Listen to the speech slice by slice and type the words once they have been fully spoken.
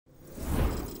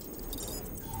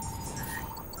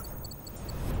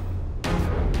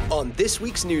on this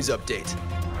week's news update.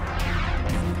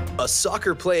 A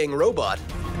soccer-playing robot,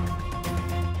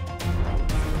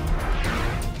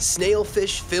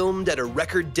 snailfish filmed at a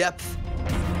record depth,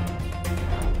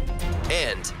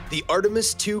 and the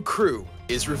Artemis II crew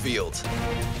is revealed.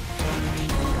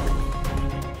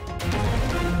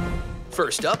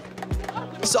 First up,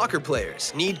 soccer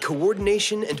players need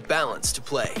coordination and balance to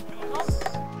play.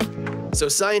 So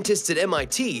scientists at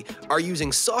MIT are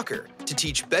using soccer to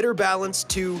teach better balance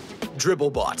to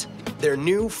Dribblebot, their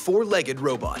new four-legged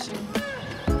robot.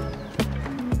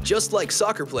 Just like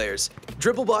soccer players,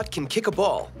 Dribblebot can kick a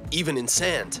ball, even in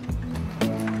sand.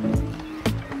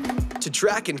 To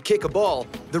track and kick a ball,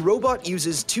 the robot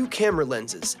uses 2 camera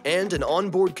lenses and an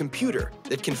onboard computer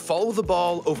that can follow the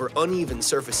ball over uneven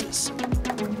surfaces.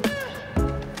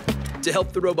 To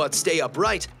help the robot stay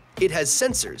upright, it has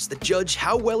sensors that judge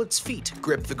how well its feet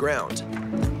grip the ground.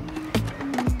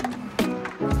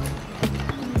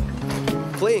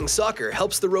 Playing soccer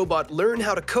helps the robot learn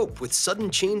how to cope with sudden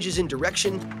changes in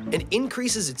direction and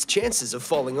increases its chances of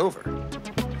falling over.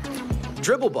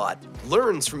 Dribblebot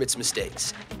learns from its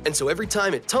mistakes, and so every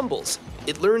time it tumbles,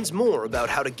 it learns more about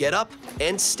how to get up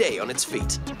and stay on its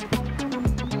feet.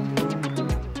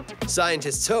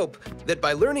 Scientists hope that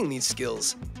by learning these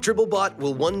skills, Dribblebot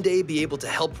will one day be able to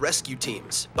help rescue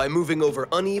teams by moving over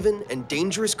uneven and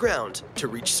dangerous ground to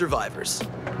reach survivors.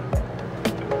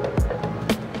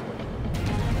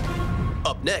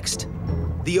 Up next,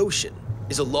 the ocean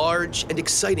is a large and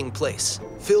exciting place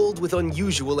filled with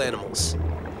unusual animals.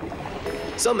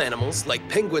 Some animals, like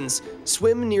penguins,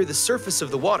 swim near the surface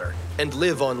of the water and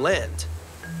live on land.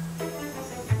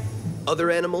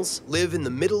 Other animals live in the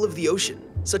middle of the ocean,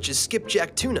 such as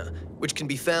skipjack tuna, which can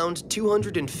be found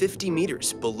 250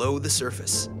 meters below the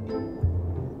surface.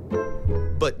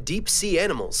 But deep-sea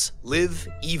animals live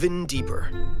even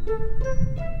deeper.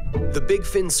 The big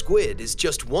fin squid is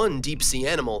just one deep-sea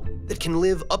animal that can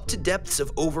live up to depths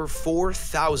of over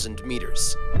 4,000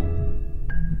 meters.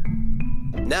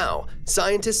 Now,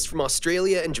 scientists from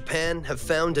Australia and Japan have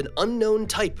found an unknown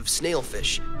type of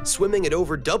snailfish swimming at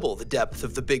over double the depth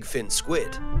of the big fin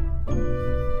squid.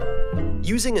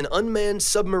 Using an unmanned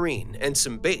submarine and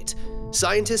some bait,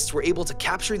 scientists were able to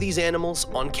capture these animals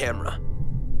on camera.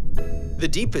 The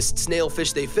deepest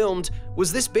snailfish they filmed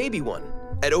was this baby one,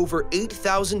 at over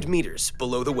 8,000 meters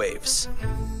below the waves.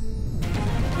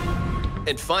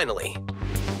 And finally,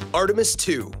 Artemis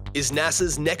II is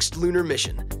NASA's next lunar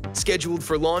mission, scheduled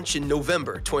for launch in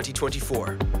November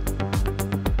 2024.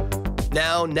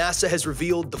 Now, NASA has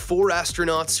revealed the 4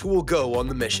 astronauts who will go on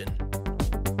the mission.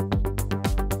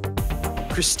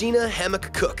 Christina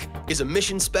Hammock-Cook is a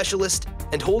mission specialist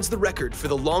and holds the record for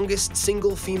the longest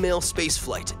single female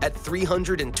spaceflight at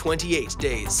 328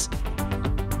 days.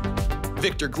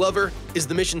 Victor Glover is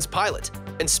the mission's pilot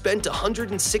and spent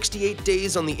 168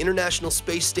 days on the International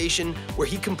Space Station, where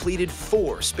he completed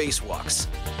 4 spacewalks.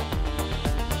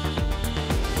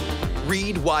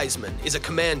 Reed Wiseman is a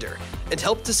commander and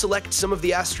helped to select some of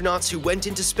the astronauts who went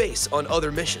into space on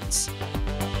other missions.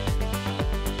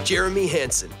 Jeremy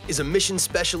Hansen is a mission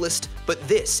specialist, but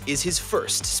this is his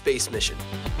first space mission.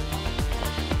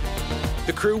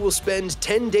 The crew will spend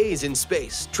 10 days in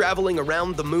space, traveling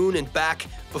around the moon and back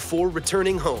before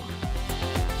returning home.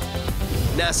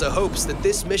 NASA hopes that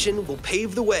this mission will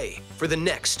pave the way for the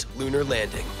next lunar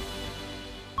landing.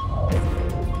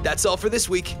 That's all for this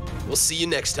week. We'll see you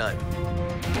next time.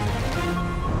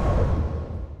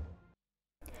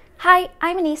 Hi,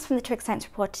 I'm Anise from the Twig Science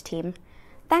Reporter team.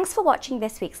 Thanks for watching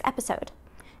this week's episode.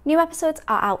 New episodes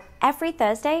are out every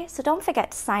Thursday, so don't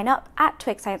forget to sign up at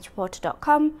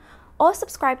twigsciencereporter.com or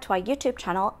subscribe to our YouTube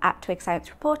channel at Twig Science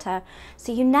Reporter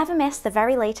so you never miss the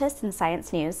very latest in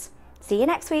science news. See you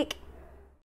next week.